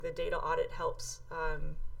the data audit helps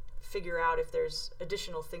figure out if there's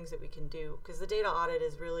additional things that we can do, because the data audit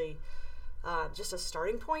is really just a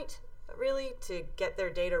starting point, really, to get their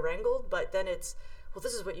data wrangled. But then it's, well,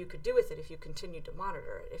 this is what you could do with it if you continue to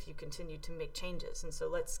monitor it, if you continue to make changes. And so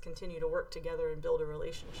let's continue to work together and build a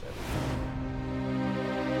relationship.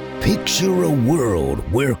 Picture a world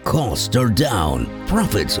where costs are down,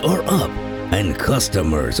 profits are up, and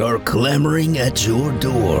customers are clamoring at your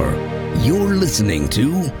door. You're listening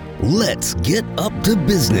to Let's Get Up to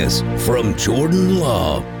Business from Jordan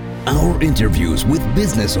Law. Our interviews with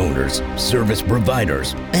business owners, service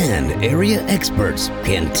providers, and area experts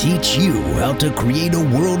can teach you how to create a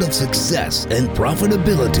world of success and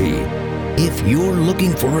profitability. If you're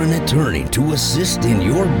looking for an attorney to assist in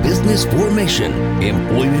your business formation,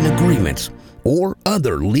 employment agreements, or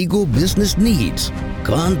other legal business needs,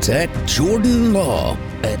 contact Jordan Law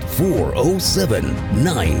at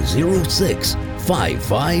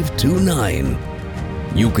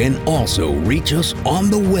 407-906-5529. You can also reach us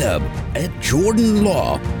on the web at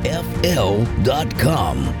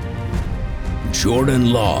jordanlawfl.com.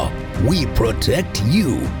 Jordan Law, we protect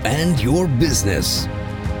you and your business.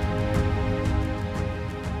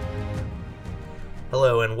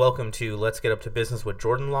 Hello and welcome to Let's Get Up to Business with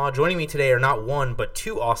Jordan Law. Joining me today are not one, but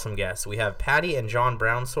two awesome guests. We have Patty and John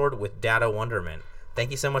Brownsword with Data Wonderment.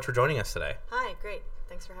 Thank you so much for joining us today. Hi, great.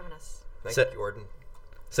 Thanks for having us. Thank you, Jordan.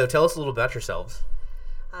 So tell us a little about yourselves.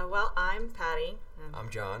 Well, I'm Patty. I'm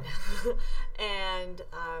John. And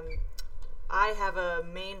I have a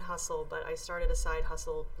main hustle, but I started a side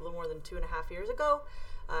hustle a little more than 2.5 years ago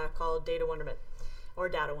called Data Wonderment, or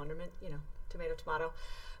Data Wonderment, tomato, tomato.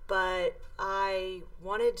 But I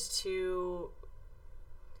wanted to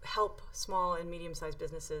help small and medium-sized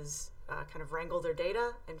businesses kind of wrangle their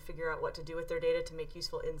data and figure out what to do with their data to make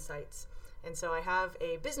useful insights. And so I have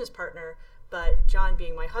a business partner, but John,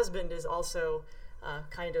 being my husband, is also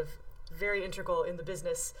kind of very integral in the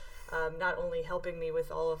business, not only helping me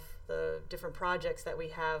with all of the different projects that we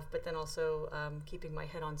have, but then also keeping my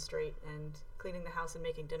head on straight and cleaning the house and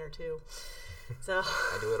making dinner too. So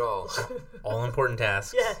I do it all. All important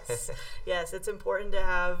tasks. Yes, it's important to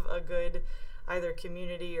have a good either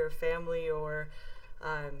community or family or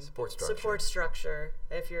support structure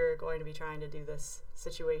if you're going to be trying to do this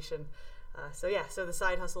situation. So the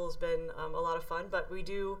side hustle has been a lot of fun, but we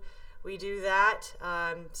do that.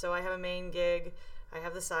 So I have a main gig, I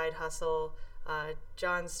have the side hustle.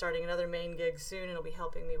 John's starting another main gig soon and he'll be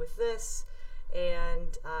helping me with this.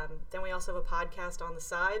 And then we also have a podcast on the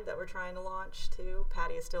side that we're trying to launch too.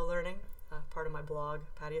 Patty is Still Learning, part of my blog,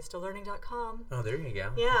 pattyisstilllearning.com. Oh, there you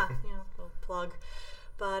go. Yeah, little plug.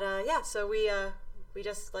 But so we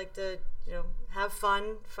just like to have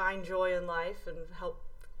fun, find joy in life, and help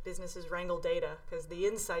businesses wrangle data, because the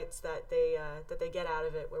insights that they get out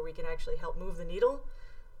of it, where we can actually help move the needle,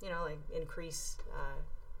 like increase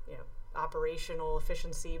operational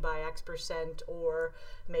efficiency by X%, or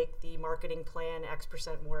make the marketing plan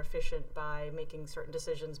X% more efficient by making certain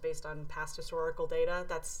decisions based on past historical data.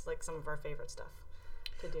 That's like some of our favorite stuff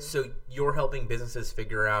to do. So you're helping businesses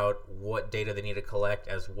figure out what data they need to collect,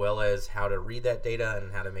 as well as how to read that data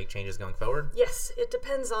and how to make changes going forward? Yes, it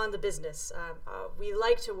depends on the business. We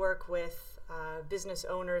like to work with business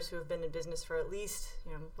owners who have been in business for at least a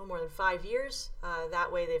little more than 5 years.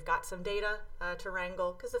 That way they've got some data to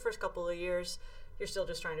wrangle, because the first couple of years you're still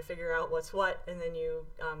just trying to figure out what's what, and then you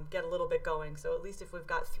get a little bit going. So at least if we've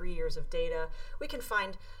got 3 years of data, we can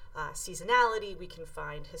find seasonality, we can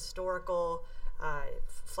find historical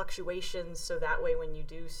fluctuations, so that way when you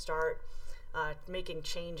do start making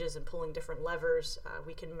changes and pulling different levers,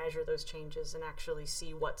 we can measure those changes and actually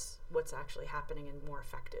see what's actually happening and more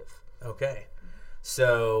effective. Okay.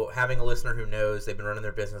 So having a listener who knows they've been running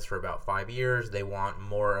their business for about 5 years, they want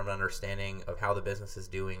more of an understanding of how the business is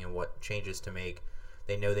doing and what changes to make.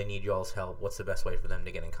 They know they need y'all's help. What's the best way for them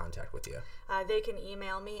to get in contact with you? They can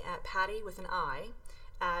email me at Patty with an I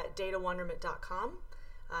at datawonderment.com.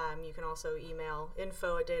 You can also email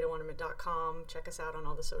info@datawonderment.com. Check us out on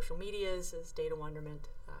all the social medias as Data Wonderment.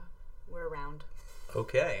 We're around.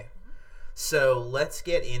 Okay. So let's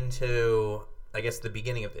get into, I guess, the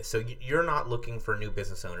beginning of this. So you're not looking for a new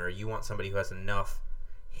business owner. You want somebody who has enough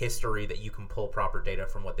history that you can pull proper data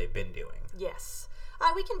from what they've been doing. Yes.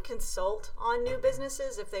 We can consult on new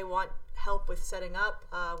businesses if they want help with setting up.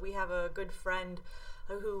 We have a good friend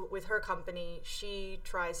who, with her company, she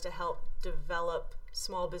tries to help develop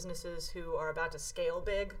small businesses who are about to scale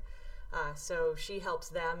big. So she helps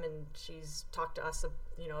them, and she's talked to us,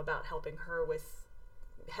 about helping her with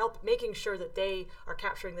making sure that they are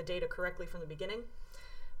capturing the data correctly from the beginning.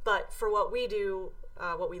 But for what we do,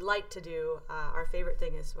 what we like to do, our favorite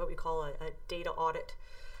thing is what we call a data audit.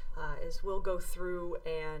 Is we'll go through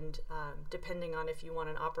and depending on if you want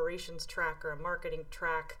an operations track or a marketing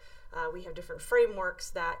track, we have different frameworks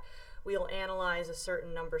that we'll analyze a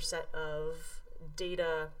certain number set of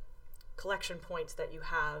data collection points that you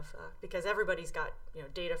have because everybody's got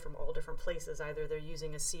data from all different places. Either they're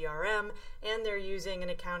using a CRM and they're using an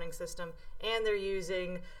accounting system and they're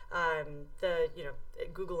using the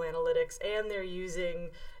Google Analytics and they're using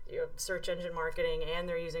search engine marketing and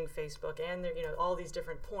they're using Facebook and they're all these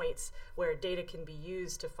different points where data can be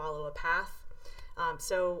used to follow a path.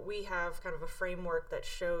 So we have kind of a framework that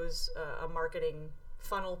shows a marketing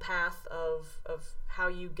funnel path of how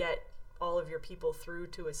you get all of your people through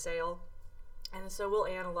to a sale. And so we'll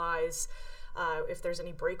analyze if there's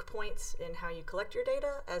any breakpoints in how you collect your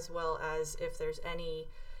data, as well as if there's any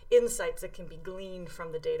insights that can be gleaned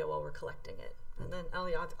from the data while we're collecting it. And then on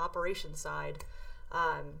the operations side,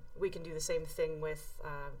 we can do the same thing with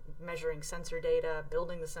measuring sensor data,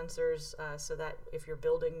 building the sensors so that if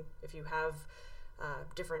you have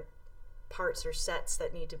different parts or sets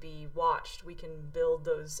that need to be watched, we can build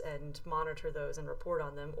those and monitor those and report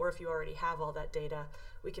on them. Or if you already have all that data,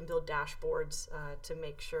 we can build dashboards to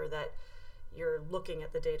make sure that you're looking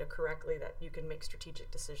at the data correctly, that you can make strategic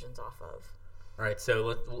decisions off of. All right,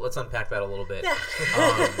 so let's unpack that a little bit.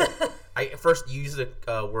 I first use the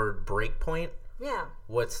word breakpoint. Yeah.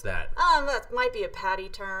 What's that? That might be a Patty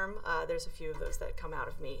term. There's a few of those that come out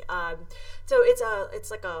of me. So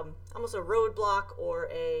it's like almost a roadblock or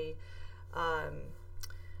a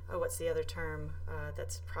what's the other term?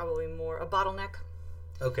 That's probably more a bottleneck.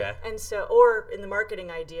 Okay. And so, or in the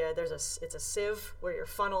marketing idea, it's a sieve where your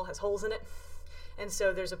funnel has holes in it, and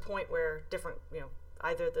so there's a point where different,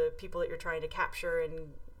 either the people that you're trying to capture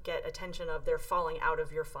and get attention of, they're falling out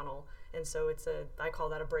of your funnel, and so I call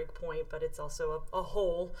that a break point, but it's also a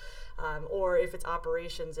hole, or if it's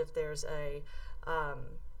operations, if there's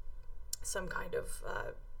some kind of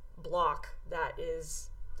block that there's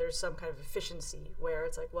some kind of efficiency where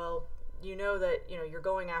it's like, well, that you're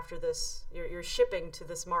going after this, you're shipping to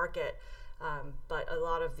this market, but a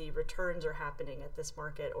lot of the returns are happening at this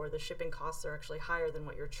market, or the shipping costs are actually higher than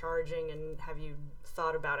what you're charging, and have you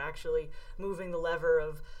thought about actually moving the lever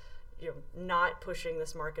of not pushing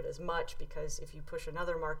this market as much, because if you push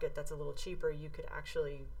another market that's a little cheaper, you could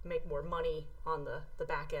actually make more money on the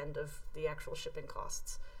back end of the actual shipping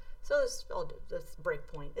costs. So that's break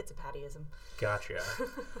point. It's a Pattyism. Gotcha.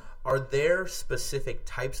 Are there specific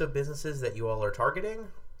types of businesses that you all are targeting?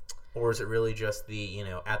 Or is it really just the,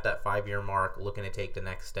 at that 5-year mark, looking to take the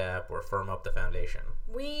next step or firm up the foundation?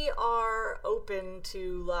 We are open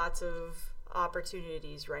to lots of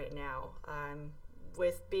opportunities right now.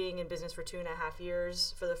 With being in business for 2.5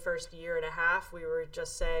 years, for the first year and a half, we were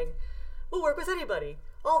just saying, we'll work with anybody.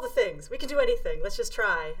 All the things. We can do anything. Let's just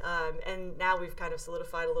try. And now we've kind of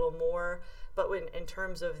solidified a little more. But in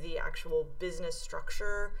terms of the actual business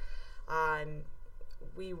structure,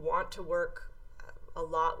 we want to work a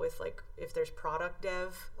lot with, if there's product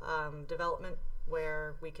development,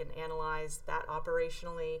 where we can analyze that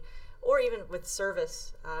operationally, or even with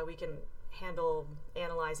service, we can handle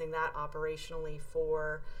analyzing that operationally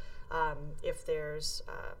for if there's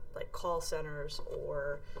call centers,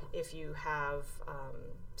 or if you have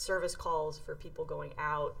service calls for people going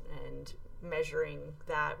out and measuring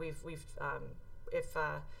that. If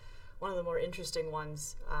one of the more interesting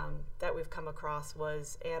ones that we've come across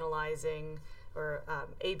was analyzing or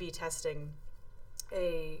A/B testing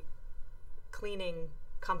a cleaning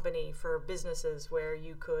company for businesses where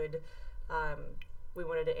you could we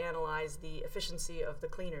wanted to analyze the efficiency of the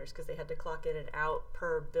cleaners because they had to clock in and out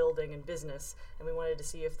per building and business, and we wanted to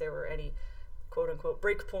see if there were any quote-unquote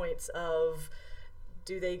breakpoints of,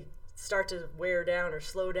 do they start to wear down or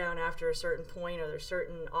slow down after a certain point, or there's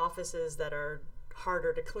certain offices that are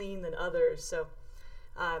harder to clean than others. So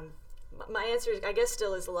my answer, I guess,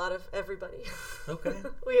 still is a lot of everybody. Okay.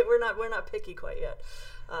 we're not picky quite yet,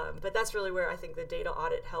 but that's really where I think the data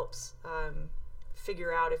audit helps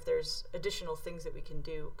figure out if there's additional things that we can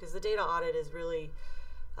do, because the data audit is really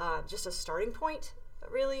just a starting point,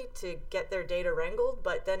 really, to get their data wrangled.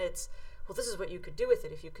 But then it's, well, this is what you could do with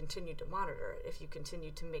it if you continue to monitor it, if you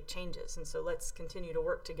continue to make changes, and so let's continue to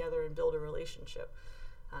work together and build a relationship.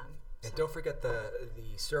 And don't forget the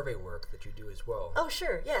survey work that you do as well. Oh,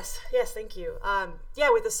 sure. Yes, thank you.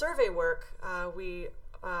 With the survey work, we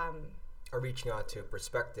are reaching out to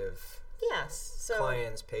prospective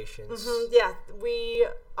clients, patients. Mm-hmm, yeah, we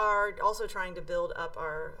are also trying to build up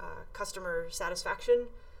our customer satisfaction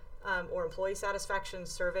or employee satisfaction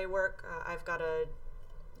survey work. I've got a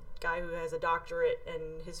guy who has a doctorate,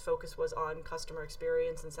 and his focus was on customer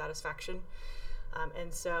experience and satisfaction.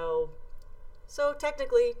 And so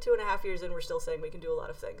technically 2.5 years in, we're still saying we can do a lot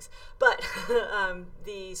of things. But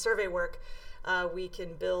the survey work, we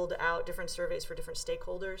can build out different surveys for different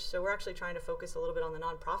stakeholders. So we're actually trying to focus a little bit on the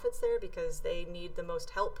nonprofits there because they need the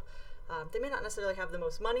most help. They may not necessarily have the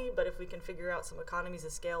most money, but if we can figure out some economies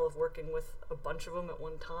of scale of working with a bunch of them at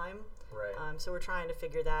one time. Right. So we're trying to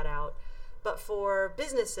figure that out. But for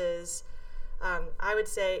businesses, I would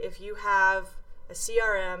say if you have a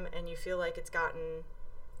CRM and you feel like it's gotten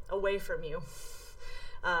away from you,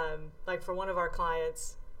 like for one of our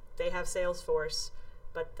clients, they have Salesforce,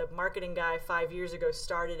 but the marketing guy 5 years ago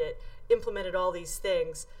started it, implemented all these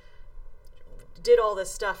things, did all this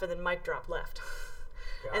stuff, and then mic drop left.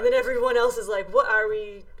 And then everyone else is like, "What are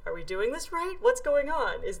we doing this right? What's going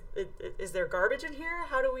on? Is there garbage in here?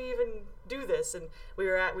 How do we even do this?" And we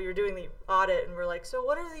were doing the audit, and we're like, "So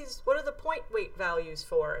what are the point weight values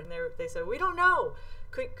for?" And they said, "We don't know.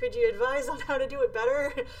 Could you advise on how to do it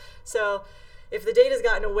better?" So if the data's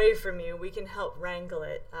gotten away from you, we can help wrangle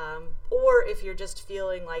it. Or if you're just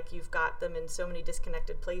feeling like you've got them in so many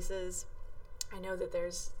disconnected places. I know that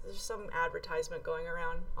there's some advertisement going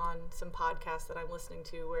around on some podcasts that I'm listening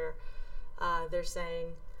to where they're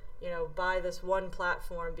saying, buy this one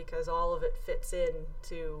platform because all of it fits in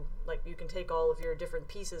to, like, you can take all of your different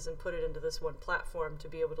pieces and put it into this one platform to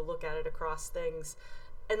be able to look at it across things.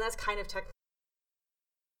 And that's kind of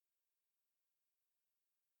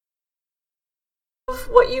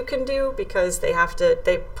what you can do because they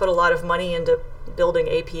put a lot of money into building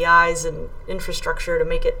APIs and infrastructure to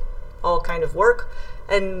make it all kind of work,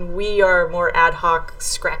 and we are more ad hoc,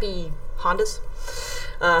 scrappy Hondas,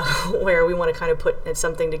 where we want to kind of put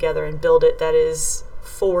something together and build it that is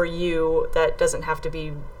for you, that doesn't have to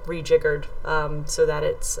be rejiggered, so that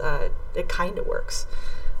it kind of works.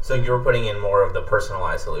 So you're putting in more of the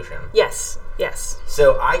personalized solution. Yes.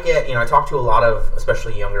 So I talk to a lot of,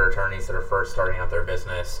 especially younger attorneys that are first starting out their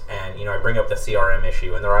business, and, I bring up the CRM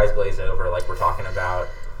issue, and their eyes glaze over like we're talking about,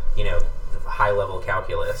 high-level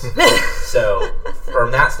calculus. So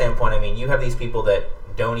from that standpoint, I mean, you have these people that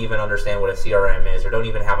don't even understand what a CRM is or don't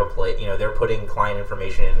even have a they're putting client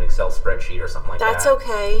information in an Excel spreadsheet or something like that. That's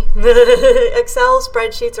okay. Excel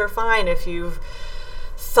spreadsheets are fine if you've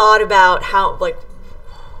thought about how, like,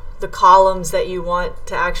 the columns that you want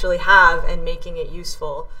to actually have and making it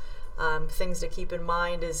useful. Things to keep in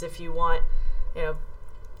mind is if you want,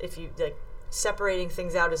 separating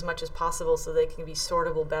things out as much as possible so they can be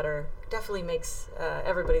sortable better definitely makes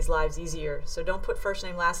everybody's lives easier. So don't put first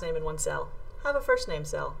name, last name in one cell. Have a first name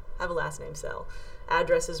cell. Have a last name cell.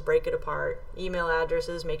 Addresses, break it apart. Email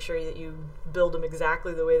addresses, make sure that you build them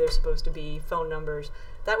exactly the way they're supposed to be. Phone numbers.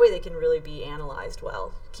 That way they can really be analyzed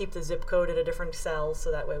well. Keep the zip code in a different cell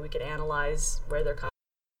so that way we can analyze where they're coming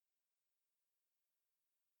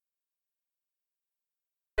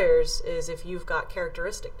from. Is if you've got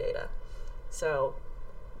characteristic data. So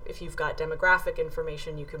if you've got demographic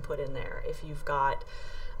information, you can put in there. If you've got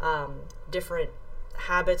different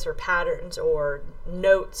habits or patterns or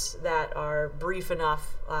notes that are brief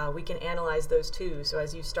enough, we can analyze those too. So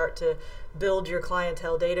as you start to build your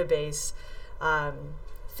clientele database,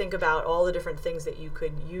 think about all the different things that you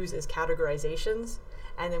could use as categorizations,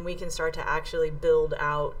 and then we can start to actually build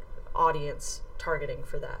out audience targeting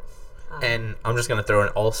for that. And I'm just going to throw in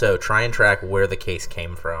also try and track where the case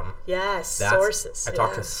came from. Yes, sources. I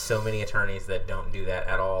talk to so many attorneys that don't do that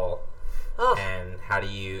at all. Oh. And how do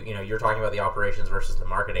you're talking about the operations versus the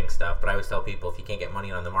marketing stuff, but I always tell people if you can't get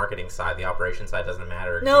money on the marketing side, the operations side doesn't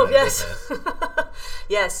matter. No, yes.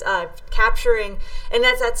 Yes, capturing, and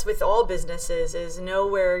that's with all businesses, is know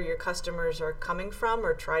where your customers are coming from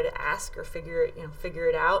or try to ask or figure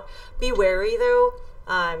it out. Be wary though.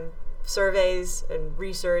 Surveys and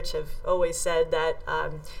research have always said that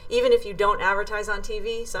even if you don't advertise on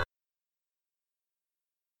TV,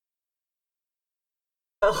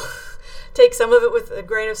 take some of it with a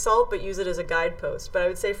grain of salt, but use it as a guidepost. But I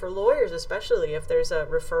would say for lawyers especially, if there's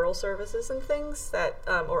referral services and things that,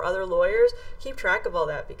 or other lawyers, keep track of all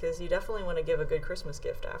that because you definitely want to give a good Christmas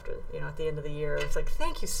gift after, at the end of the year. It's like,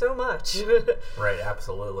 thank you so much. Right,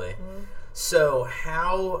 absolutely. Mm-hmm. So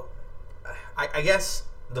how, I guess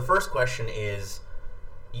the first question is,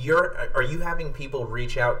 are you having people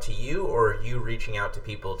reach out to you or are you reaching out to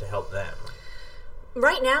people to help them?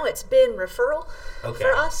 Right now, it's been referral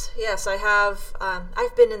for us. Yes, I have.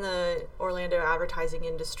 I've been in the Orlando advertising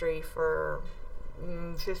industry for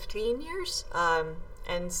 15 years,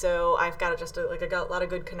 and so I've got I got a lot of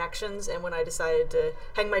good connections. And when I decided to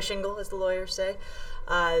hang my shingle, as the lawyers say,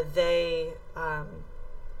 they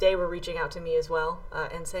they were reaching out to me as well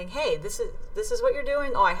and saying, hey, this is what you're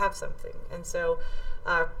doing. Oh, I have something. And so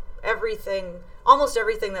almost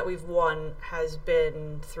everything that we've won has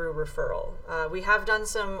been through referral. We have done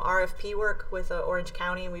some RFP work with Orange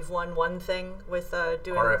County. We've won one thing with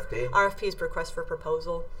doing RFP? RFP is request for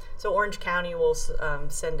proposal. So Orange County will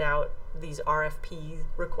send out these RFP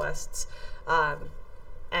requests,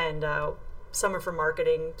 and some are for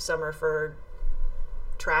marketing, some are for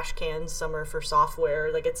trash cans, some are for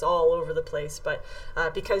software. Like, it's all over the place. But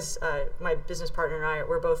because my business partner and I,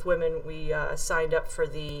 we're both women, we signed up for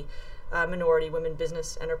the Minority Women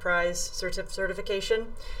Business Enterprise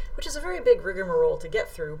certification, which is a very big rigmarole to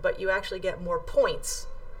get through, but you actually get more points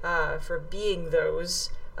for being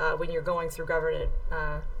those when you're going through government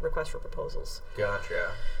request for proposals.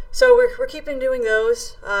 Gotcha. So we're keeping doing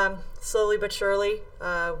those slowly but surely.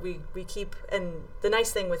 We keep, and the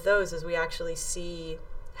nice thing with those is we actually see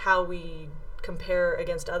how we compare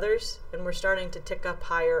against others, and we're starting to tick up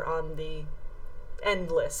higher on the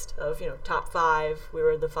end list of top 5. We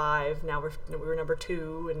were the 5. Now we were number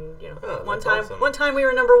 2, and one time we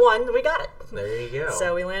were number 1, and we got it. There you go.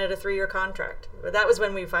 So we landed a 3-year contract. But that was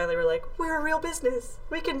when we finally were like, we're a real business.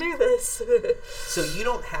 We can do this. So you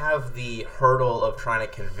don't have the hurdle of trying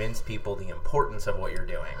to convince people the importance of what you're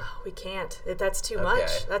doing. We can't. That's too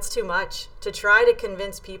much. That's too much. To try to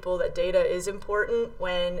convince people that data is important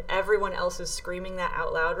when everyone else is screaming that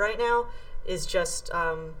out loud right now is just,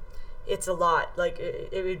 it's a lot. Like,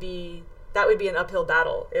 that would be an uphill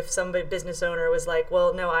battle if some business owner was like,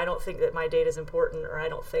 well, no, I don't think that my data is important, or I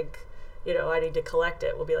don't think, I need to collect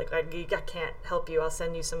it. We'll be like, I can't help you. I'll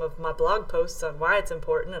send you some of my blog posts on why it's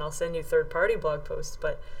important, and I'll send you third-party blog posts,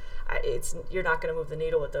 but you're not going to move the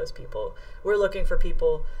needle with those people. We're looking for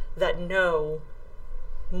people that know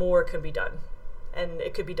more can be done, and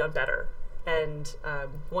it could be done better. And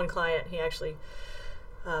one client, he actually,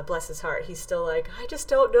 bless his heart, he's still like, I just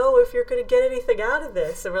don't know if you're going to get anything out of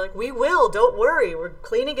this. And we're like, we will, don't worry, we're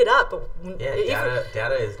cleaning it up. But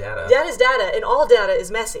data is data. Data is data, and all data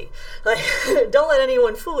is messy. Like, don't let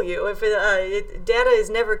anyone fool you. If data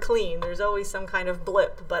is never clean, there's always some kind of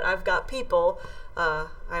blip. But I've got people,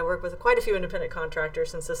 I work with quite a few independent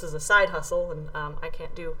contractors, since this is a side hustle, and I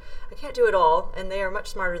can't do it all, and they are much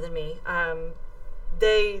smarter than me.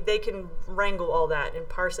 They can wrangle all that and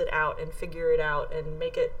parse it out and figure it out and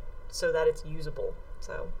make it so that it's usable.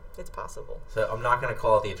 So it's possible. So I'm not going to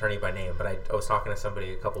call out the attorney by name, but I was talking to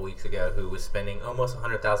somebody a couple weeks ago who was spending almost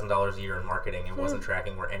 $100,000 a year in marketing and wasn't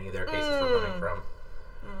tracking where any of their cases were coming from.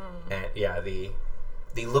 And yeah, the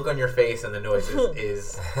look on your face and the noise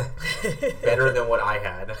is better than what I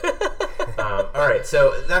had. All right,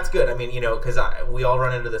 so that's good. I mean, because we all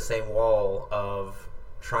run into the same wall of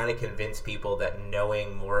trying to convince people that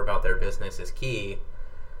knowing more about their business is key,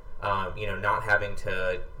 not having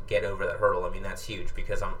to get over that hurdle. I mean, that's huge,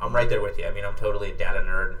 because I'm right there with you. I mean, I'm totally a data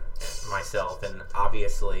nerd myself, and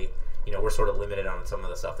obviously, we're sort of limited on some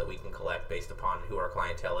of the stuff that we can collect based upon who our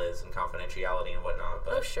clientele is and confidentiality and whatnot.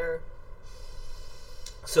 But, oh, sure.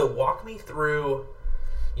 So walk me through,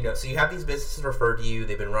 so you have these businesses referred to you.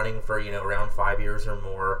 They've been running for, around 5 years or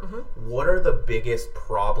more. Mm-hmm. What are the biggest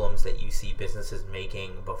problems that you see businesses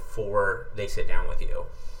making before they sit down with you?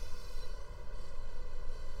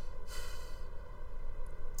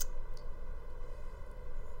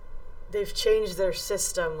 They've changed their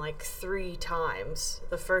system like 3 times.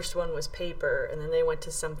 The first one was paper, and then they went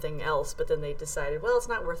to something else, but then they decided, well, it's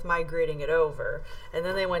not worth migrating it over. And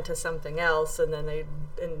then they went to something else, and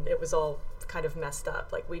it was all kind of messed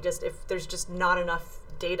up. Like, if there's just not enough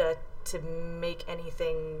data to make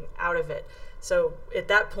anything out of it. So at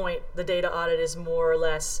that point, the data audit is more or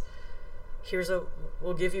less,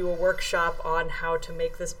 we'll give you a workshop on how to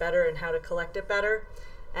make this better and how to collect it better.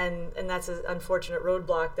 And that's an unfortunate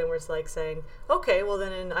roadblock. Then we're like saying, okay, well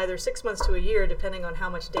then in either 6 months to a year, depending on how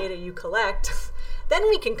much data you collect, then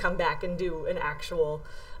we can come back and do an actual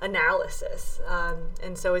analysis.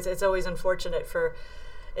 And so it's always unfortunate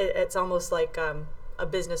it's almost like a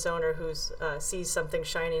business owner who sees something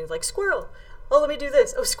shiny and is like, squirrel, oh, let me do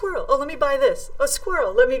this. Oh, squirrel, oh, let me buy this. Oh,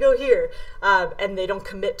 squirrel, let me go here. And they don't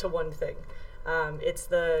commit to one thing. It's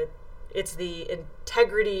the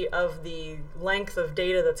integrity of the length of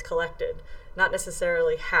data that's collected, not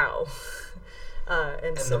necessarily how.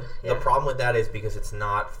 The problem with that is because it's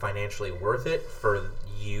not financially worth it for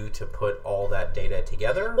you to put all that data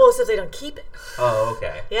together? Well, it's if they don't keep it. Oh,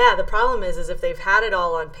 okay. Yeah, the problem is if they've had it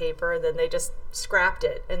all on paper, then they just scrapped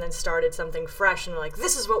it and then started something fresh and they're like,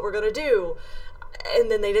 this is what we're going to do.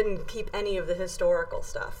 And then they didn't keep any of the historical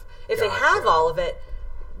stuff. If they have all of it,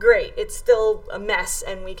 great. It's still a mess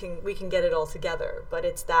and we can get it all together. But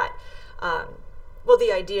it's that well,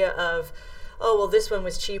 the idea of, oh, well, this one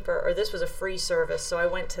was cheaper, or this was a free service, so I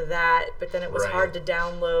went to that, but then it was Right. hard to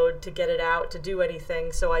download, to get it out, to do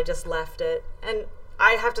anything, so I just left it. And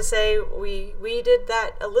I have to say, we did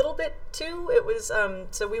that a little bit too. It was,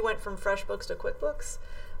 so we went from FreshBooks to QuickBooks,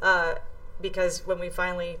 because when we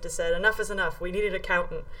finally just said, enough is enough, we need an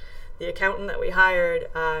accountant. The accountant that we hired,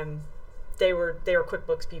 they were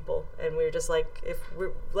QuickBooks people, and we were just like,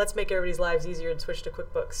 let's make everybody's lives easier and switch to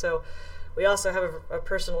QuickBooks. So we also have a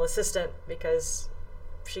personal assistant, because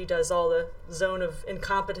she does all the zone of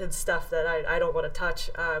incompetence stuff that I don't want to touch.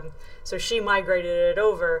 So she migrated it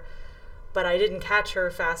over, but I didn't catch her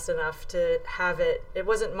fast enough to have it. It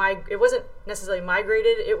wasn't necessarily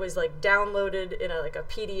migrated. It was like downloaded in a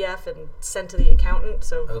PDF and sent to the accountant.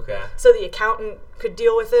 So Okay. so the accountant could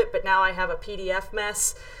deal with it, but now I have a PDF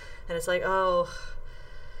mess, and it's like, oh,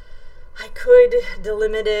 I could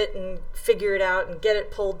delimit it and figure it out and get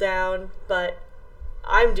it pulled down, but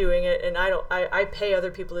I'm doing it, and I pay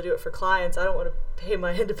other people to do it for clients. I don't want to pay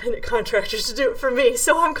my independent contractors to do it for me,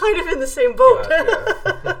 so I'm kind of in the same boat.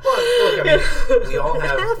 Gotcha. Well, look, I mean, we all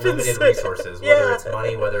have happens. limited resources, whether Yeah. it's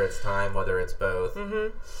money, whether it's time, whether it's both.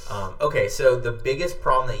 Mm-hmm. Okay, so the biggest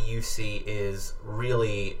problem that you see is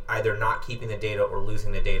really either not keeping the data or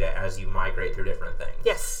losing the data as you migrate through different things.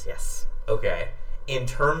 Yes. Okay. In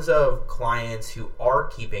terms of clients who are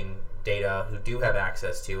keeping data, who do have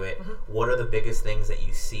access to it, what are the biggest things that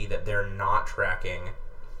you see that they're not tracking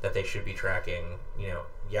that they should be tracking,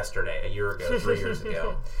 yesterday, a year ago, 3 years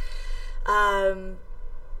ago?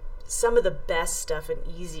 Some of the best stuff and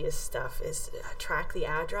easiest stuff is track the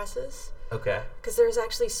addresses, Okay. because there's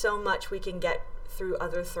actually so much we can get through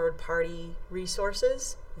other third-party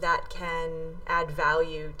resources that can add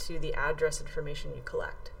value to the address information you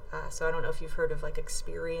collect. So I don't know if you've heard of like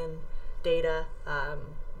Experian data.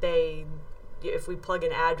 If we plug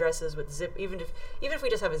in addresses with zip, even if we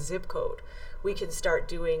just have a zip code, we can start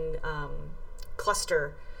doing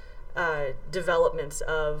cluster developments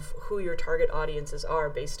of who your target audiences are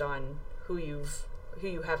based on who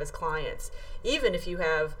you have as clients. Even if you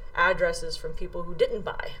have addresses from people who didn't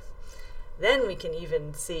buy, then we can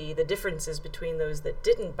even see the differences between those that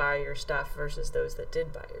didn't buy your stuff versus those that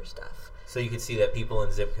did buy your stuff. So you can see that people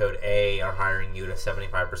in zip code A are hiring you at a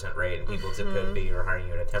 75% rate, and people in zip code B are hiring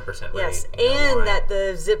you at a 10% rate. Yes, You know and why? that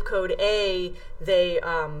the zip code A, they're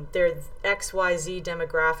XYZ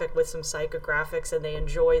demographic with some psychographics, and they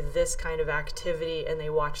enjoy this kind of activity, and they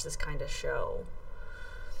watch this kind of show.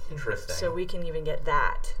 Interesting. So we can even get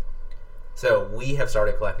that. So we have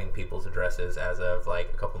started collecting people's addresses as of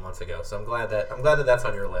like a couple months ago. So I'm glad that that's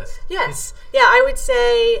on your list. Yes. Yeah, I would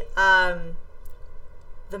say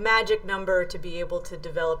the magic number to be able to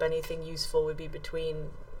develop anything useful would be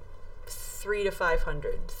between 300 to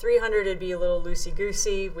 500. 300 would be a little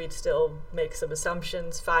loosey-goosey. We'd still make some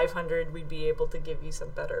assumptions. 500, we'd be able to give you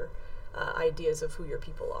some better ideas of who your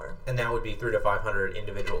people are. And that would be 300 to 500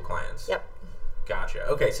 individual clients. Yep. Gotcha.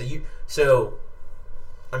 Okay, so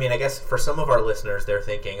I mean, I guess for some of our listeners, they're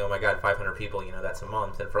thinking, oh my God, 500 people, that's a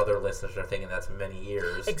month. And for other listeners, they're thinking that's many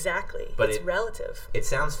years. Exactly. But it's relative. It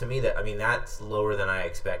sounds to me that, that's lower than I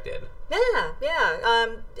expected. Yeah.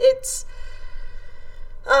 It's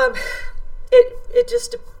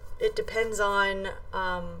it depends on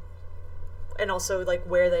and also like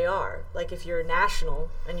where they are. Like if you're national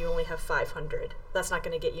and you only have 500, that's not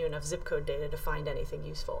going to get you enough zip code data to find anything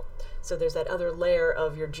useful. So there's that other layer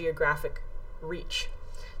of your geographic reach.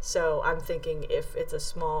 So I'm thinking if it's a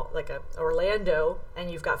small, like a Orlando, and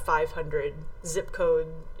you've got 500 zip code,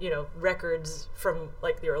 records from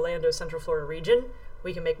like the Orlando Central Florida region,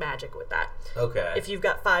 we can make magic with that. Okay. If you've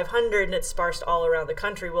got 500 and it's sparsed all around the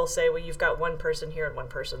country, we'll say, well, you've got one person here and one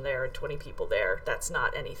person there and 20 people there. That's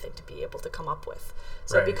not anything to be able to come up with.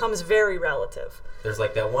 So Right. It becomes very relative. There's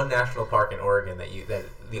like that one national park in Oregon that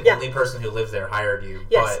the Yeah. only person who lives there hired you,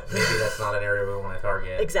 Yes. but maybe that's not an area we want to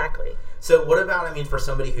target. Exactly. So what about, for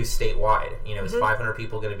somebody who's statewide? Is 500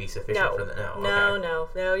 people going to be sufficient No. for the... No.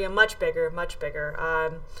 No. Yeah, much bigger.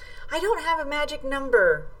 I don't have a magic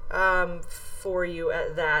number for you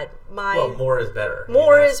at that. Well, more is better.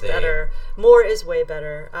 More That's is better. More is way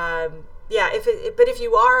better. Yeah, but if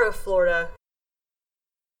you are a Florida,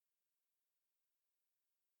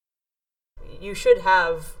 you should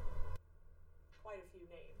have quite a few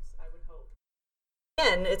names, I would hope.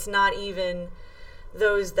 Again, it's not even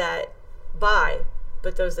those that buy,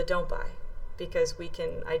 but those that don't buy, because we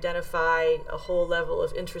can identify a whole level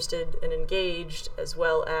of interested and engaged, as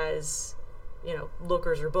well as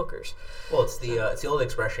lookers or bookers. Well, it's the old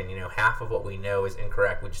expression, half of what we know is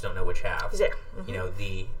incorrect. We just don't know which half. Yeah.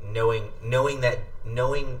 The knowing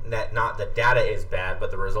that not the data is bad,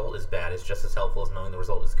 but the result is bad is just as helpful as knowing the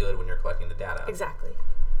result is good when you're collecting the data. Exactly.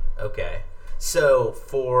 Okay. So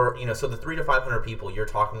for so the 300 to 500 people you're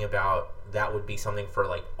talking about, that would be something for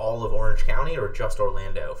like all of Orange County or just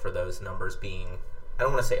Orlando for those numbers being, I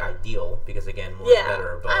don't want to say ideal because again more is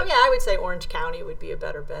better, but I would say Orange County would be a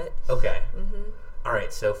better bet. Okay. All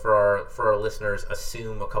right. So for our listeners,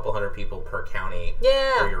 assume a couple hundred people per county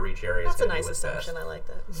for your reach area. That's is a nice assumption. Best. I like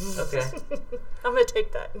that. Okay. I'm gonna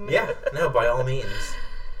take that. Yeah. No, by all means.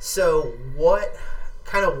 So what?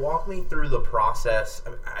 Kind of walk me through the process.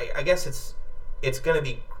 I guess it's going to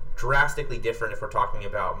be drastically different if we're talking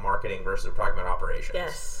about marketing versus we're talking about operations.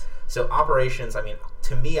 Yes. So operations,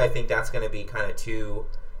 to me, I think that's going to be kind of too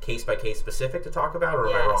case-by-case specific to talk about, or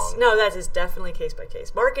am I wrong? No, that is definitely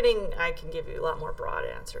case-by-case. Marketing, I can give you a lot more broad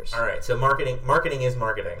answers. All right, so marketing is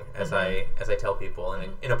marketing, as I tell people,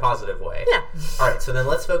 in a positive way. Yeah. All right, so then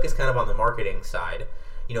let's focus kind of on the marketing side.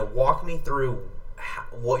 Walk me through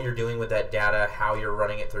what you're doing with that data, how you're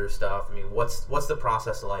running it through stuff. What's the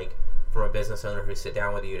process like from a business owner who sit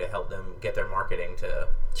down with you to help them get their marketing to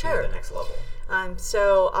the next level?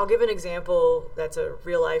 So I'll give an example that's a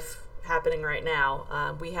real life happening right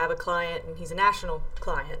now. We have a client, and he's a national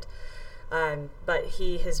client, but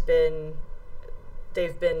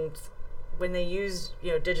when they used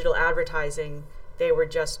digital advertising, they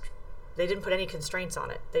didn't put any constraints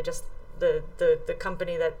on it. They just the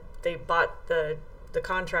company that they bought the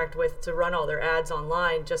contract with to run all their ads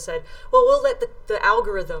online just said, well, we'll let the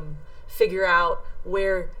algorithm figure out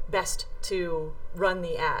where best to run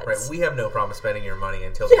the ads. Right. We have no problem spending your money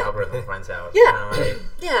until the algorithm finds out.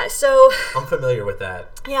 Yeah. So I'm familiar with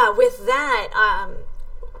that. Yeah. With that,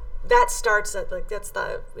 that starts at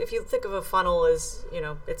if you think of a funnel as,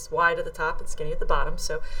 it's wide at the top and skinny at the bottom.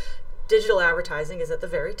 So digital advertising is at the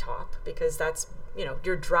very top because that's,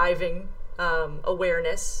 you're driving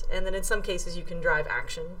awareness, and then in some cases you can drive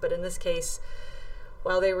action. But in this case,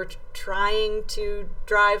 while they were trying to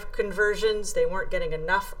drive conversions, they weren't getting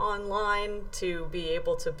enough online to be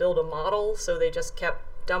able to build a model, so they just kept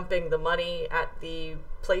dumping the money at the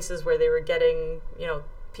places where they were getting,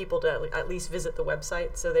 people to at least visit the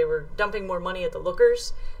website. So they were dumping more money at the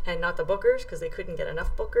lookers and not the bookers because they couldn't get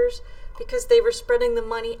enough bookers because they were spreading the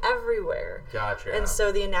money everywhere. Gotcha. And so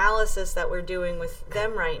the analysis that we're doing with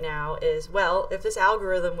them right now is, well, if this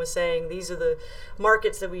algorithm was saying these are the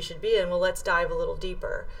markets that we should be in, well, let's dive a little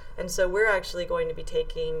deeper. And so we're actually going to be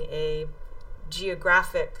taking a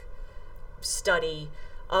geographic study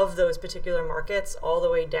of those particular markets all the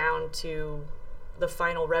way down to the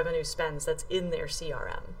final revenue spends that's in their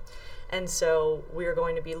CRM. And so we're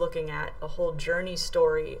going to be looking at a whole journey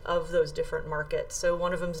story of those different markets. So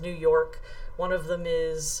one of them is New York. One of them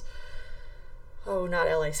is, not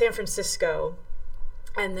LA, San Francisco.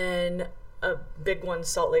 And then a big one,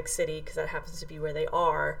 Salt Lake City, because that happens to be where they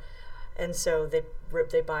are. And so they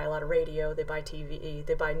buy a lot of radio, they buy TV,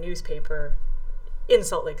 they buy newspaper in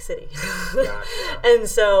Salt Lake City. Gotcha. And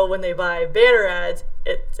so when they buy banner ads,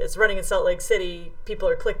 it's running in Salt Lake City, people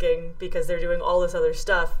are clicking because they're doing all this other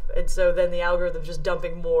stuff. And so then the algorithm's just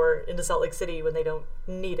dumping more into Salt Lake City when they don't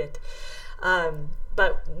need it.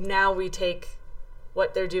 But now we take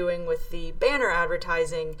what they're doing with the banner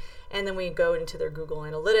advertising, and then we go into their Google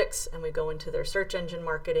Analytics, and we go into their search engine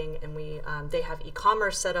marketing, and they have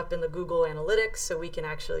e-commerce set up in the Google Analytics, so we can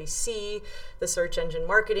actually see the search engine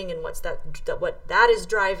marketing and what that is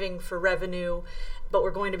driving for revenue. But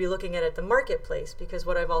we're going to be looking at the marketplace, because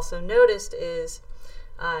what I've also noticed is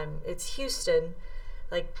it's Houston.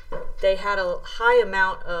 Like, they had a high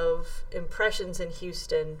amount of impressions in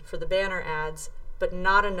Houston for the banner ads, but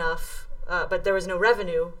not enough. But there was no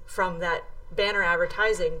revenue from that banner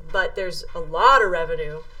advertising, but there's a lot of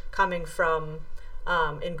revenue coming from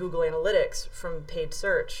in Google Analytics from paid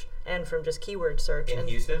search and from just keyword search. In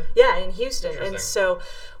Houston? Yeah, in Houston. And so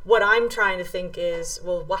what I'm trying to think is,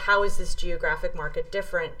 well, how is this geographic market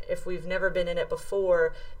different? If we've never been in it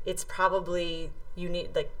before, it's probably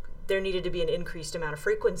there needed to be an increased amount of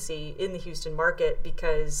frequency in the Houston market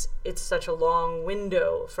because it's such a long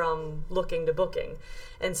window from looking to booking.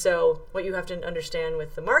 And so what you have to understand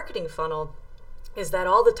with the marketing funnel is that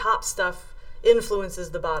all the top stuff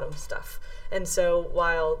influences the bottom stuff. And so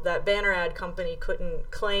while that banner ad company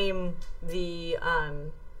couldn't claim the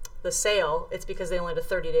sale, it's because they only had a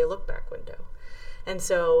 30-day look-back window. And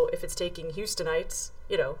so if it's taking Houstonites,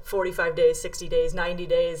 45 days, 60 days, 90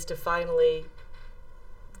 days to finally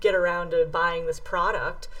get around to buying this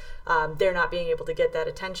product, they're not being able to get that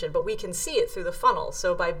attention. But we can see it through the funnel.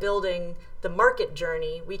 So by building the market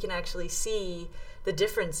journey, we can actually see the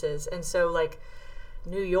differences. And so like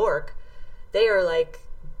New York, they are like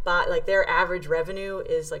their average revenue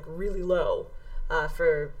is like really low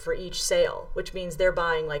for each sale, which means they're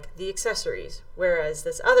buying like the accessories, whereas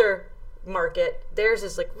this other market, theirs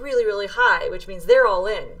is like really, really high, which means they're all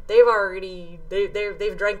in. They've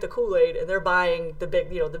drank the Kool-Aid and they're buying the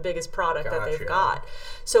biggest product that they've got.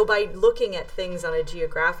 So by looking at things on a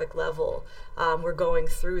geographic level, we're going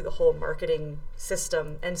through the whole marketing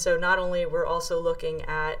system. And so not only we're also looking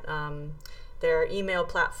at their email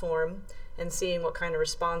platform and seeing what kind of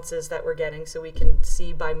responses that we're getting, so we can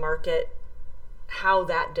see by market how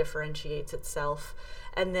that differentiates itself.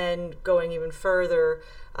 And then going even further,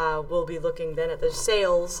 we'll be looking then at the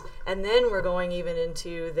sales, and then we're going even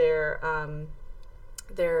into their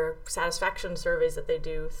satisfaction surveys that they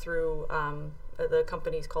do through the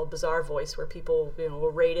company's called Bazaar Voice, where people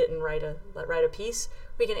will rate it and write a piece.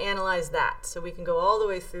 We can analyze that, so we can go all the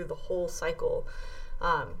way through the whole cycle.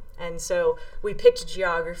 And so we picked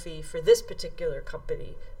geography for this particular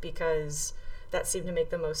company because that seemed to make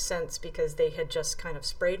the most sense, because they had just kind of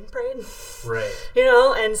sprayed and prayed. Right.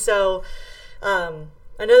 And so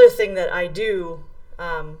another thing that I do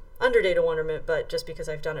under Data Wonderment, but just because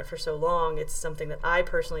I've done it for so long, it's something that I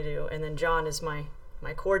personally do. And then John is my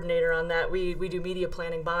coordinator on that. We do media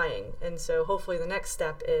planning buying. And so hopefully the next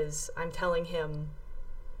step is I'm telling him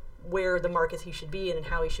where the markets he should be in and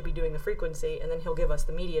how he should be doing the frequency, and then he'll give us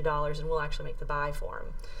the media dollars and we'll actually make the buy for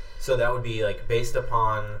him. So that would be like based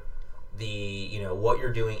upon the what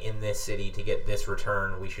you're doing in this city to get this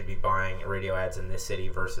return, we should be buying radio ads in this city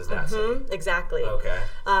versus that city. Exactly. Okay.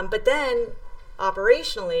 But then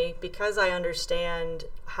operationally, because I understand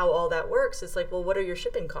how all that works, it's like, well, what are your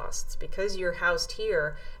shipping costs? Because you're housed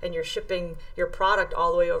here and you're shipping your product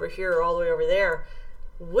all the way over here or all the way over there,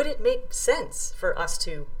 would it make sense for us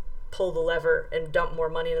to pull the lever and dump more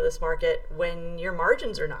money into this market when your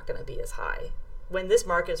margins are not going to be as high, when this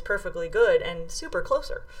market is perfectly good and super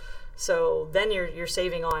closer? So then you're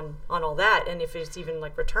saving on all that, and if it's even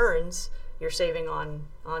like returns, you're saving on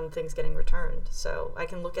things getting returned. So I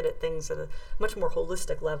can look at things at a much more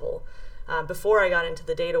holistic level. Before I got into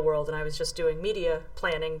the data world and I was just doing media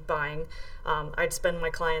planning, buying, I'd spend my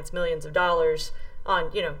clients millions of dollars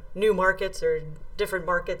on new markets or different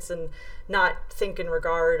markets, and not think in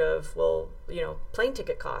regard of, well, plane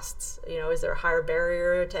ticket costs. Is there a higher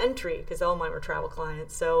barrier to entry? Because all mine were travel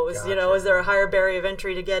clients. So is there a higher barrier of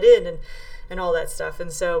entry to get in, and all that stuff.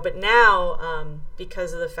 And so, but now,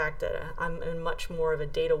 because of the fact that I'm in much more of a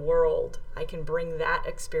data world, I can bring that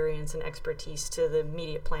experience and expertise to the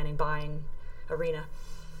media planning buying arena.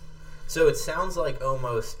 So it sounds like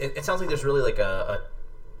almost, it sounds like there's really like a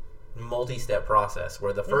multi-step process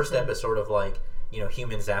where the first step is sort of like,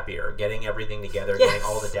 human Zapier, getting everything together, getting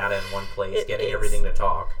all the data in one place, getting everything to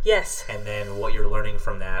talk. Yes. And then what you're learning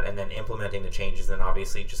from that, and then implementing the changes, and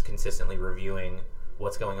obviously just consistently reviewing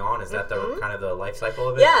what's going on. Is that the kind of the life cycle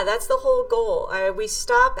of it? Yeah, that's the whole goal. We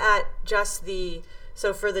stop at just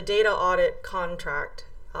so for the data audit contract,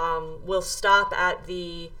 we'll stop at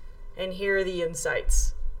and here are the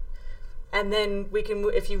insights. And then we can,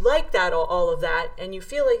 if you like that, all of that, and you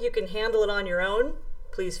feel like you can handle it on your own,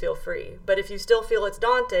 please feel free. But if you still feel it's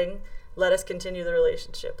daunting, let us continue the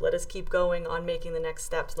relationship. Let us keep going on making the next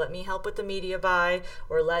steps. Let me help with the media buy,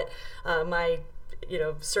 or let my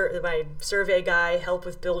survey guy help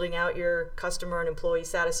with building out your customer and employee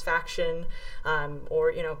satisfaction.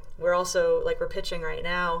 Or we're also, like, we're pitching right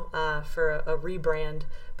now for a rebrand,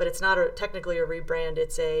 but it's not technically a rebrand.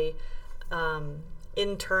 It's a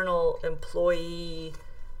internal employee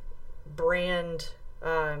brand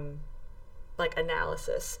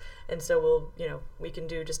analysis. And so we can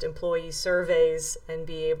do just employee surveys and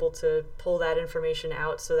be able to pull that information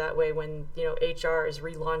out, so that way when HR is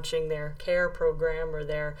relaunching their care program or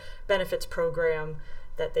their benefits program,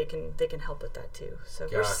 that they can help with that too. So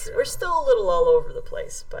gotcha. we're still a little all over the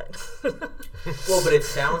place, but well, but it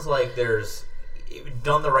sounds like there's,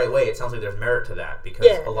 done the right way, it sounds like there's merit to that, because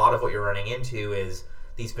a lot of what you're running into is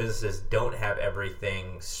these businesses don't have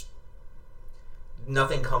everything,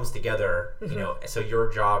 nothing comes together, so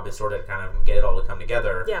your job is sort of kind of get it all to come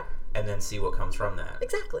together, and then see what comes from that.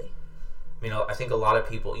 Exactly. I think a lot of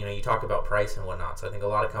people, you talk about price and whatnot, so I think a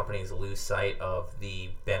lot of companies lose sight of the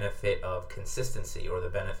benefit of consistency, or the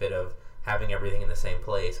benefit of having everything in the same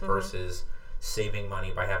place versus saving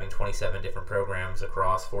money by having 27 different programs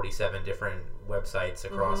across 47 different websites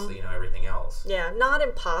across everything else. Yeah, not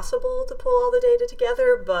impossible to pull all the data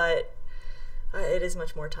together, but it is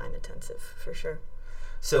much more time intensive for sure.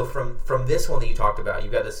 So from this one that you talked about,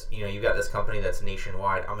 you've got this company that's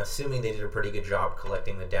nationwide. I'm assuming they did a pretty good job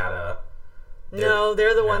collecting the data.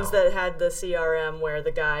 They're the ones that had the CRM where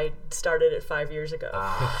the guy started it 5 years ago.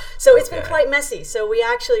 So it's been quite messy. So we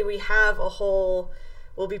have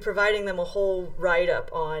we'll be providing them a whole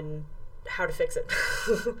write-up on how to fix it.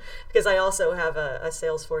 Because I also have a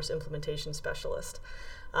Salesforce implementation specialist.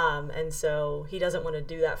 And so he doesn't want to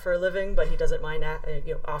do that for a living, but he doesn't mind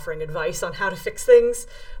offering advice on how to fix things.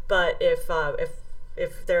 But if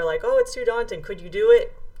they're like, oh, it's too daunting, could you do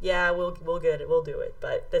it? Yeah, we'll get it. We'll do it.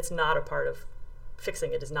 But that's not a part of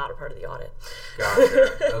fixing it. Is not a part of the audit.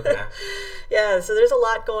 Gotcha. Okay. Yeah. So there's a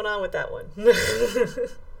lot going on with that one.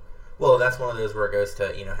 Well, that's one of those where it goes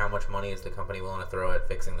to, how much money is the company willing to throw at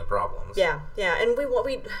fixing the problems. Yeah, and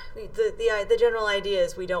the general idea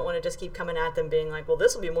is we don't want to just keep coming at them being like, well,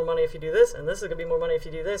 this will be more money if you do this, and this is going to be more money if you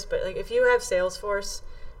do this. But like, if you have Salesforce,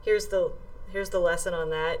 here's the lesson on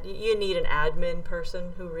that. You need an admin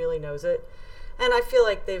person who really knows it, and I feel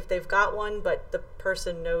like they've got one, but the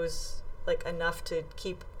person knows like enough to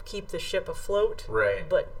keep the ship afloat. Right.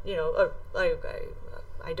 But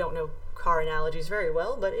I don't know car analogies very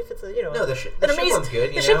well, but if it's the ship one's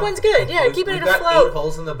good. The ship one's good. Yeah, keeping it afloat. We've got 8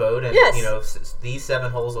 holes in the boat, and these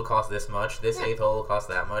 7 holes will cost this much. This 8th hole will cost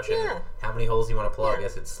that much. And how many holes do you want to plug? I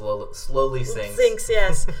guess it slowly sinks. Sinks,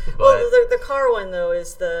 yes. Well, the car one though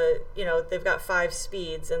is they've got 5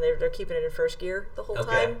 speeds, and they're keeping it in first gear the whole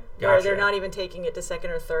time. Gotcha. Where they're not even taking it to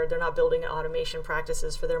second or third. They're not building automation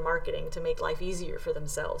practices for their marketing to make life easier for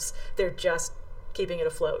themselves. They're just keeping it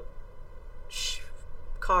afloat.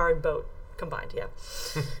 Car and boat combined, yeah.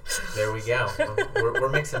 There we go. We're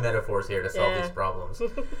mixing metaphors here to solve these problems.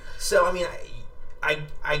 So, I mean,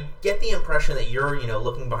 I get the impression that you're,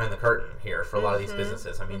 looking behind the curtain here for a lot of these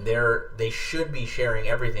businesses. I mean, they should be sharing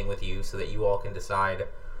everything with you so that you all can decide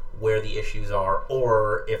where the issues are,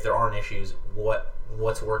 or if there aren't issues,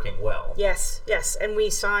 what's working well. Yes, and we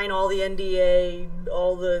sign all the NDA,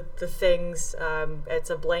 all the things. It's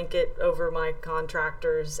a blanket over my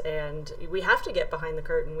contractors, and we have to get behind the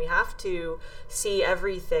curtain. We have to see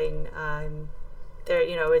everything.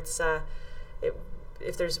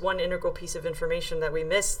 If there's one integral piece of information that we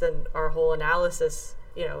miss, then our whole analysis,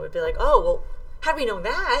 it'd be like, oh, well, had we known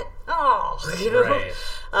that? Oh, Right.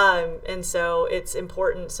 And so it's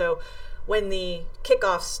important. So when the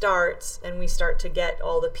kickoff starts and we start to get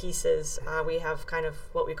all the pieces, we have kind of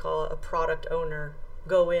what we call a product owner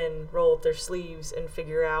go in, roll up their sleeves, and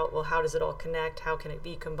figure out, well, how does it all connect? How can it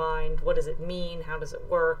be combined? What does it mean? How does it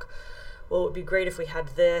work? Well, it would be great if we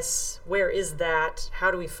had this. Where is that? How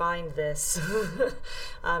do we find this?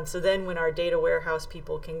 So then when our data warehouse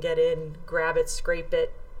people can get in, grab it, scrape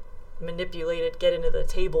it, manipulate it, get into the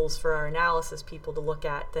tables for our analysis people to look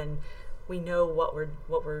at, then we know what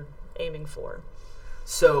we're aiming for.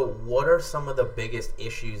 So what are some of the biggest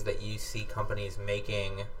issues that you see companies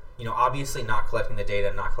making? Obviously not collecting the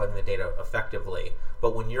data effectively,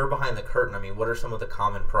 but when you're behind the curtain, I mean, what are some of the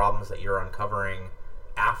common problems that you're uncovering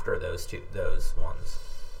after those ones?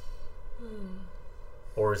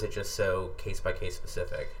 Or is it just so case by case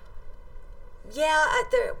specific? Yeah,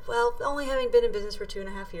 only having been in business for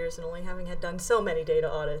 2.5 years and only having had done so many data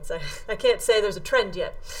audits, I can't say there's a trend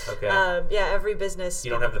yet. Okay. Every business.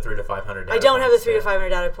 You don't have the 300 to 500 data I don't have the 300 yeah. to 500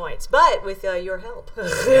 data points, but with your help,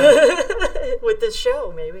 with this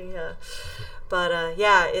show, maybe. But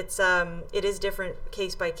it is different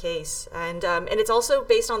case by case, and it's also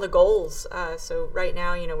based on the goals. So right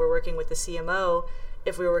now, we're working with the CMO.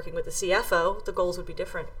 If we were working with the CFO, the goals would be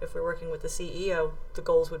different. If we're working with the CEO, the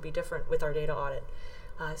goals would be different with our data audit.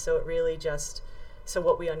 So it really so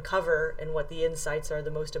what we uncover and what the insights are the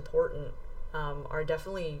most important are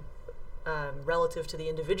definitely relative to the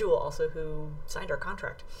individual also who signed our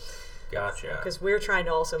contract. Gotcha. Because we're trying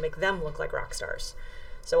to also make them look like rock stars.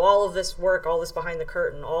 So all of this work, all this behind the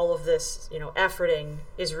curtain, all of this, efforting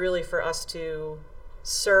is really for us to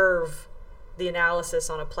serve the analysis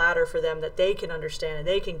on a platter for them that they can understand and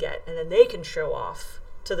they can get, and then they can show off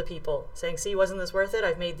to the people saying, see, wasn't this worth it?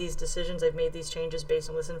 I've made these decisions, I've made these changes based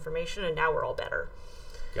on this information, and now we're all better.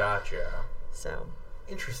 Gotcha. So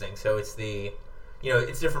interesting. So it's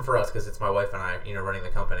it's different for us because it's my wife and I, running the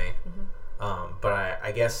company. But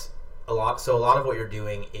I guess a lot of what you're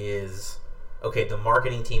doing is, okay, the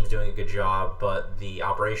marketing team's doing a good job, but the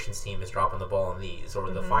operations team is dropping the ball on these,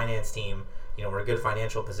 or the finance team, we're in a good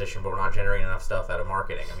financial position, but we're not generating enough stuff out of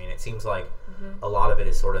marketing. I mean, it seems like a lot of it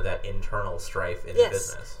is sort of that internal strife in the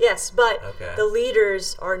business. Yes, but the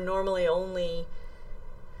leaders are normally only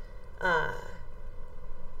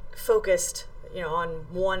focused, on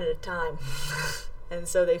one at a time. and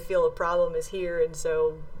so they feel a problem is here, and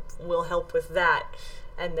so we'll help with that.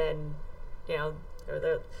 And then,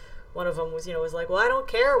 one of them was like, well, I don't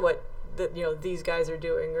care what these guys are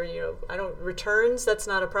doing, or I don't returns. That's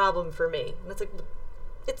not a problem for me. And it's like,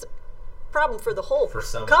 it's a problem for the whole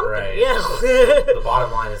company. Right. The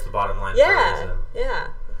bottom line is the bottom line. Yeah.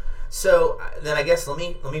 So then I guess let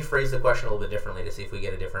me phrase the question a little bit differently to see if we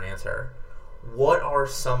get a different answer. What are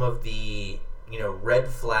some of the red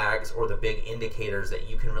flags or the big indicators that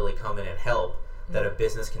you can really come in and help that a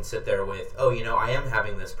business can sit there with? Oh, I am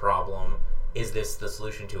having this problem. Is this the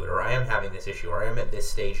solution to it? Or I am having this issue, or I am at this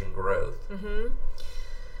stage in growth. Mm-hmm.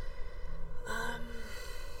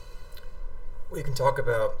 We can talk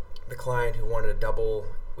about the client who wanted to double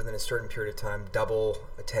within a certain period of time, double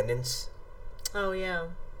attendance. Oh yeah.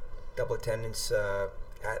 Double attendance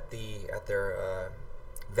at their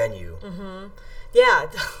venue. Mm-hmm. Yeah,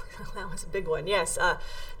 that was a big one. Yes,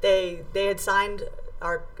 they had signed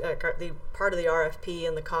the part of the RFP,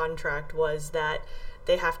 and the contract was that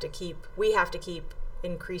we have to keep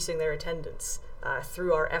increasing their attendance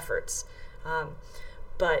through our efforts.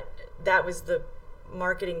 But that was the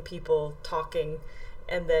marketing people talking,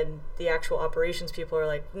 and then the actual operations people are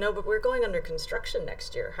like, no, but we're going under construction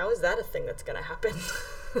next year. How is that a thing that's going to happen?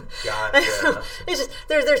 Gotcha. It's just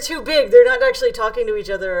they're too big. They're not actually talking to each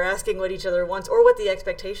other or asking what each other wants or what the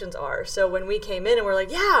expectations are. So when we came in and we're like,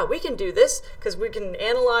 yeah, we can do this because we can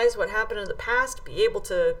analyze what happened in the past, be able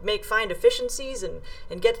to find efficiencies and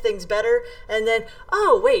get things better. And then,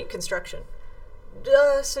 oh wait, construction.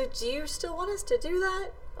 So do you still want us to do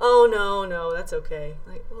that? Oh no, that's okay.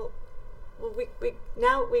 Like, well, we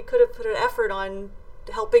could have put an effort on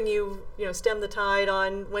helping you stem the tide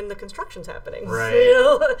on when the construction's happening.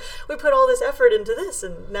 Right. We put all this effort into this,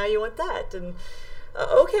 and now you want that, and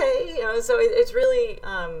okay, so it's really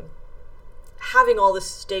having all the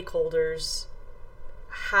stakeholders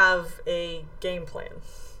have a game plan.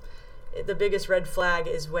 The biggest red flag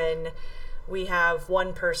is when we have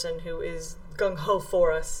one person who is gung-ho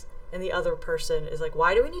for us, and the other person is like,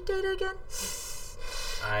 why do we need data again?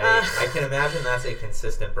 I can imagine that's a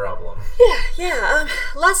consistent problem. Yeah.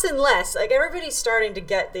 Less and less. Like, everybody's starting to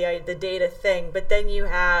get the data thing, but then we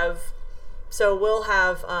have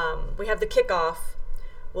the kickoff.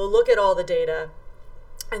 We'll look at all the data,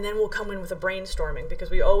 and then we'll come in with a brainstorming,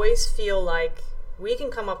 because we always feel like we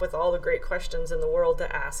can come up with all the great questions in the world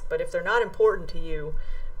to ask, but if they're not important to you,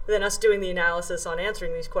 then us doing the analysis on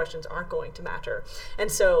answering these questions aren't going to matter.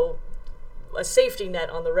 And so a safety net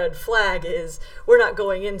on the red flag is we're not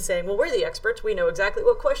going in saying, well, we're the experts, we know exactly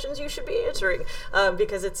what questions you should be answering,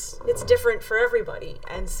 because it's different for everybody.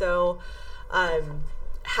 And so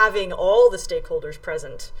having all the stakeholders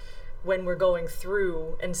present when we're going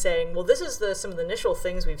through and saying, well, this is some of the initial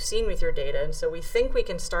things we've seen with your data, and so we think we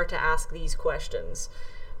can start to ask these questions.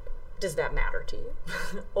 Does that matter to you?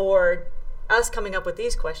 Or us coming up with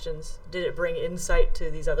these questions, did it bring insight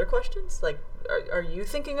to these other questions? Like, are you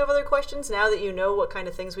thinking of other questions now that you know what kind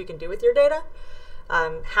of things we can do with your data?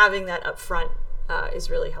 Having that up front is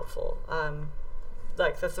really helpful.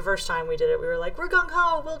 Like the first time we did it, we were like, we're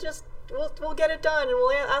gung-ho, we'll get it done, and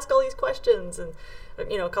we'll ask all these questions. And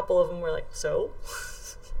a couple of them were like, so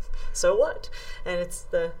what? And it's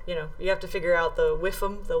you have to figure out the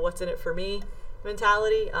whiff'em, the what's in it for me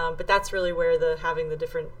mentality, but that's really where having the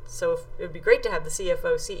different, so it would be great to have the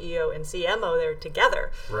CFO, CEO, and CMO there together,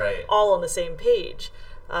 right, all on the same page.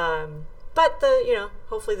 But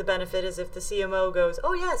hopefully the benefit is if the CMO goes,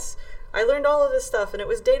 oh yes, I learned all of this stuff and it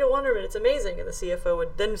was data wonderment, it's amazing, and the CFO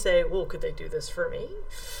would then say, well, could they do this for me?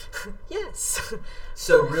 Yes.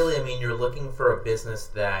 So really, you're looking for a business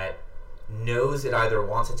that knows it either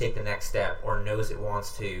wants to take the next step or knows it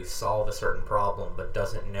wants to solve a certain problem but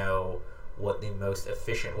doesn't know what the most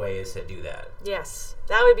efficient way is to do that. Yes,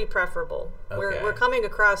 that would be preferable. Okay. We're coming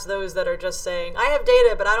across those that are just saying, I have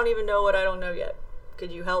data, but I don't even know what I don't know yet.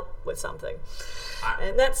 Could you help with something?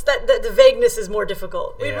 And that's the vagueness is more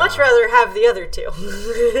difficult. We'd much rather have the other two.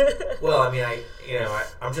 Well,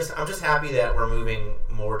 I'm just happy that we're moving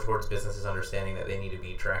more towards businesses understanding that they need to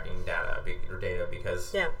be tracking data,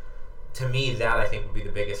 because to me, that I think would be the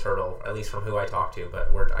biggest hurdle, at least from who I talk to. But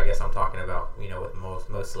I guess I'm talking about with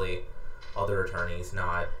mostly other attorneys,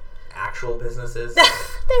 not actual businesses.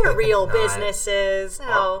 They're real businesses.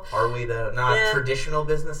 Are we though? Not traditional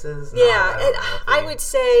businesses? I would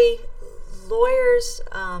say lawyers,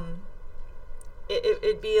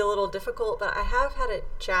 it'd be a little difficult, but I have had a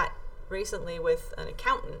chat recently with an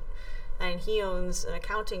accountant, and he owns an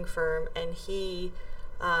accounting firm, and he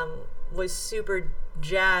was super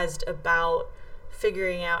jazzed about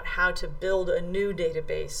figuring out how to build a new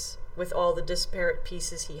database with all the disparate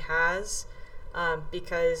pieces he has,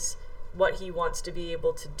 because what he wants to be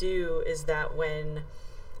able to do is that when,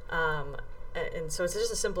 and so it's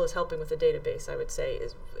just as simple as helping with a database, I would say,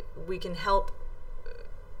 is we can help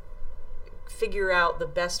figure out the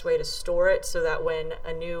best way to store it so that when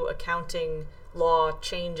a new accounting law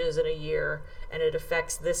changes in a year and it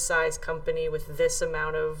affects this size company with this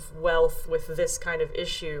amount of wealth with this kind of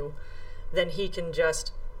issue, then he can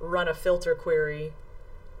just run a filter query.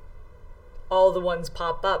 All the ones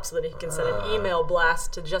pop up so that he can send an email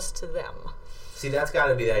blast to them. See, that's got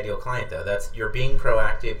to be the ideal client, though. You're being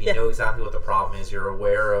proactive. You know exactly what the problem is. You're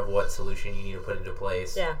aware of what solution you need to put into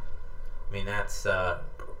place. Yeah. I mean, that's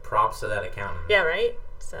props to that accountant. Yeah, right?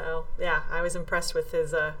 So, yeah, I was impressed with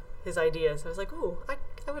his ideas. I was like, ooh, I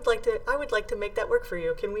would like to make that work for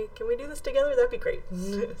you. Can we do this together? That'd be great.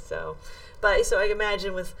 So I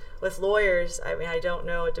imagine with lawyers, I mean, I don't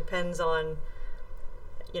know. It depends on,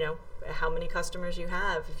 how many customers you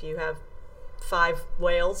have. If you have 5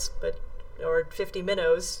 whales, or 50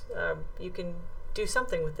 minnows, you can do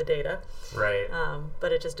something with the data. Right.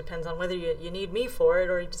 But it just depends on whether you need me for it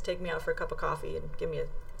or you just take me out for a cup of coffee and give me a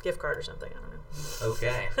gift card or something. I don't know.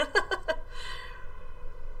 Okay.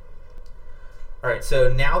 All right.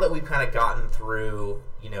 So now that we've kind of gotten through,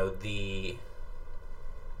 the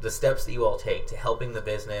steps that you all take to helping the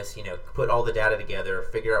business, put all the data together,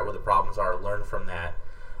 figure out where the problems are, learn from that.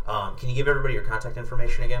 Can you give everybody your contact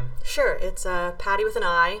information again? Sure. It's Patty with an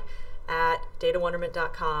I at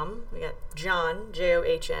datawonderment.com. We got John,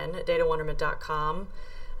 John, at datawonderment.com.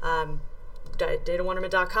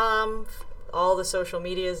 Datawonderment.com. All the social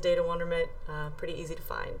medias, Data Wonderment. Pretty easy to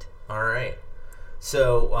find. All right.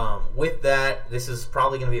 So with that, this is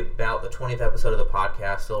probably going to be about the 20th episode of the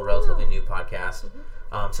podcast, still a relatively new podcast.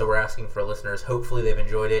 Mm-hmm. So we're asking for listeners. Hopefully they've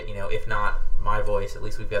enjoyed it. If not my voice, at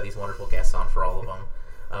least we've got these wonderful guests on for all of them.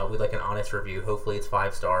 We'd like an honest review. Hopefully it's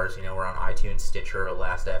 5 stars. We're on iTunes, Stitcher,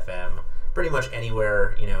 Last.fm, pretty much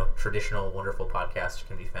anywhere, traditional, wonderful podcasts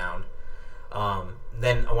can be found.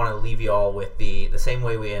 Then I want to leave you all with the same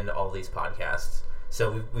way we end all these podcasts.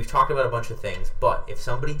 So we've talked about a bunch of things, but if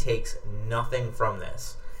somebody takes nothing from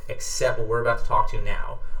this except what we're about to talk to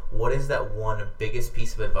now, what is that one biggest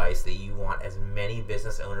piece of advice that you want as many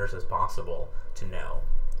business owners as possible to know?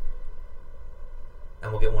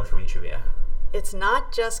 And we'll get one from each of you. It's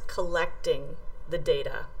not just collecting the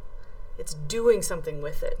data. It's doing something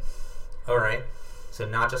with it. All right. So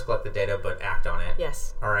not just collect the data, but act on it.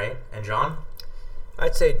 Yes. All right. And John?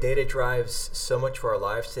 I'd say data drives so much for our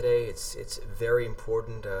lives today. It's very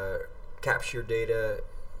important. Capture your data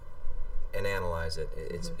and analyze it.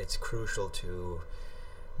 It's crucial to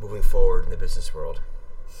moving forward in the business world.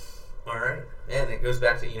 All right. And it goes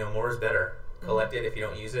back to, more is better. Collect it. If you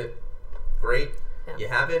don't use it, great. Yeah. You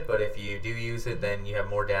have it, but if you do use it, then you have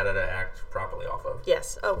more data to act properly off of.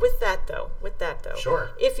 Yes. With that though.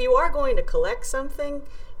 Sure. If you are going to collect something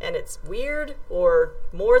and it's weird or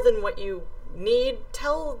more than what you need,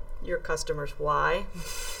 tell your customers why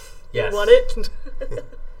yes. you want it.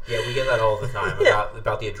 Yeah, we get that all the time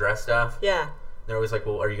about the address stuff. Yeah. They're always like,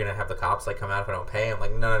 well, are you going to have the cops come out if I don't pay? I'm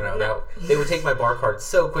like, no. They would take my bar card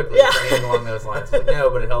so quickly for anything along those lines. It's like, no,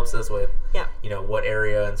 but it helps us with, what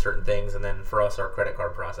area and certain things. And then for us, our credit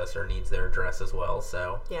card processor needs their address as well.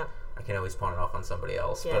 So I can always pawn it off on somebody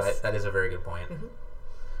else. Yes. But that is a very good point. Mm-hmm.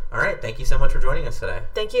 All right. Thank you so much for joining us today.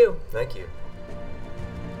 Thank you. Thank you.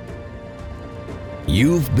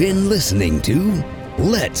 You've been listening to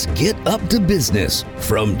Let's Get Up to Business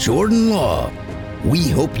from Jordan Law. We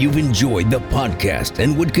hope you've enjoyed the podcast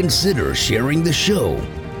and would consider sharing the show.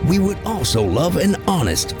 We would also love an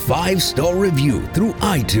honest 5-star review through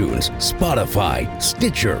iTunes, Spotify,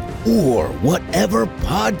 Stitcher, or whatever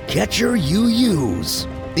podcatcher you use.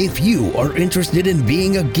 If you are interested in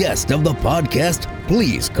being a guest of the podcast,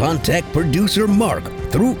 please contact producer Mark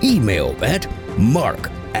through email at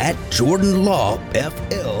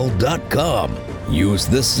mark@jordanlawfl.com. Use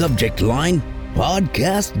the subject line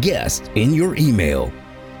Podcast Guest in your email.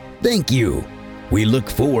 Thank you. We look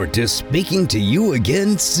forward to speaking to you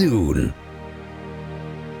again soon.